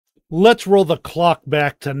Let's roll the clock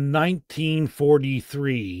back to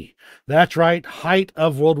 1943. That's right, height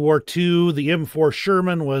of World War II. The M4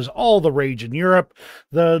 Sherman was all the rage in Europe.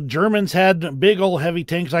 The Germans had big old heavy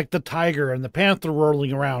tanks like the Tiger and the Panther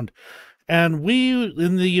rolling around. And we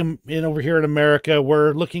over here in America,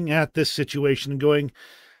 we're looking at this situation and going,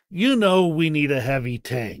 we need a heavy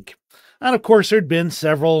tank. And of course, there'd been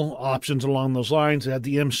several options along those lines. They had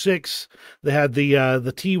the M6, they had the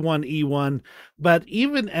T1E1. But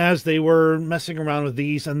even as they were messing around with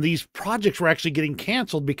these, and these projects were actually getting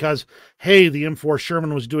canceled because, hey, the M4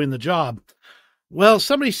 Sherman was doing the job. Well,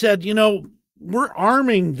 somebody said, we're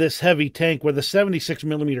arming this heavy tank with a 76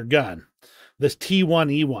 millimeter gun, this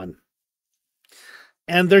T1E1.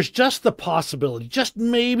 And there's just the possibility, just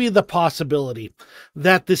maybe the possibility,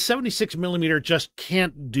 that the 76 millimeter just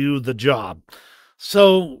can't do the job.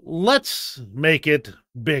 So let's make it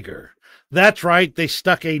bigger. That's right, they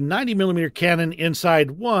stuck a 90 millimeter cannon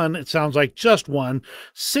inside one, it sounds like just one,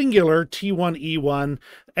 singular T1E1,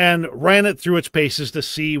 and ran it through its paces to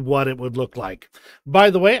see what it would look like.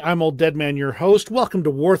 By the way, I'm Old Dead Man, your host. Welcome to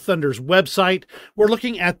War Thunder's website. We're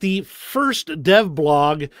looking at the first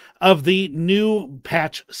devblog of the new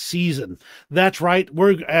patch season. That's right,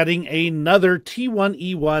 we're adding another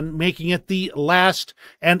T1E1, making it the last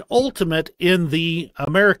and ultimate in the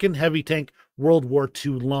American heavy tank World War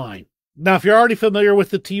II line. Now, if you're already familiar with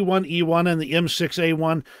the T1E1 and the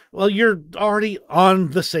M6A1, well, you're already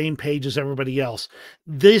on the same page as everybody else.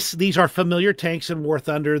 These are familiar tanks in War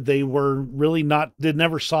Thunder. They were really they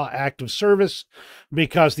never saw active service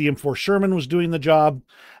because the M4 Sherman was doing the job.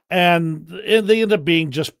 And they end up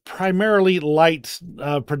being just primarily light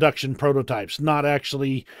production prototypes, not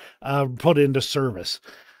actually put into service.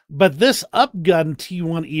 But this upgun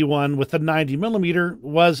T1E1 with a 90 millimeter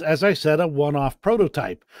was, as I said, a one-off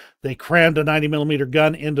prototype. They crammed a 90 millimeter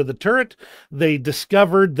gun into the turret. They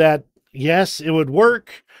discovered that, yes, it would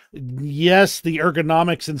work. Yes, the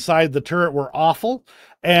ergonomics inside the turret were awful.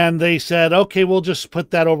 And they said, okay, we'll just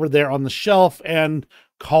put that over there on the shelf and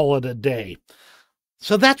call it a day.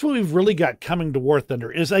 So that's what we've really got coming to War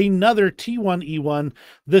Thunder, is another T1E1,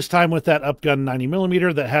 this time with that upgun 90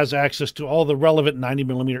 millimeter that has access to all the relevant 90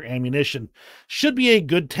 millimeter ammunition. Should be a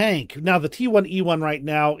good tank. Now, the T1E1 right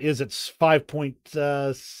now is its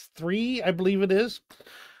 5.3, I believe it is.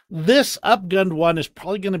 This upgunned one is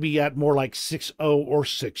probably going to be at more like 6.0 or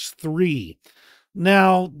 6.3.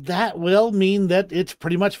 Now, that will mean that it's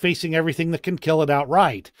pretty much facing everything that can kill it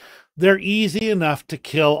outright. They're easy enough to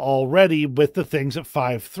kill already with the things at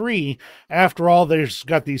 5.3. After all, there's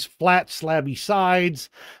got these flat, slabby sides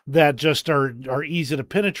that just are easy to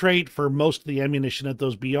penetrate for most of the ammunition at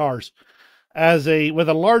those BRs. With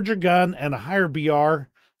a larger gun and a higher BR,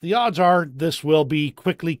 the odds are this will be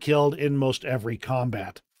quickly killed in most every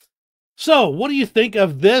combat. So, what do you think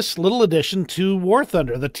of this little addition to War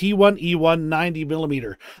Thunder, the T1E1 90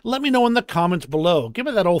 millimeter? Let me know in the comments below. Give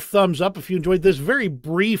it that old thumbs up if you enjoyed this very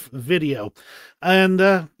brief video. And,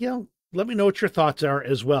 let me know what your thoughts are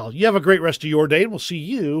as well. You have a great rest of your day, and we'll see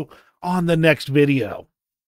you on the next video.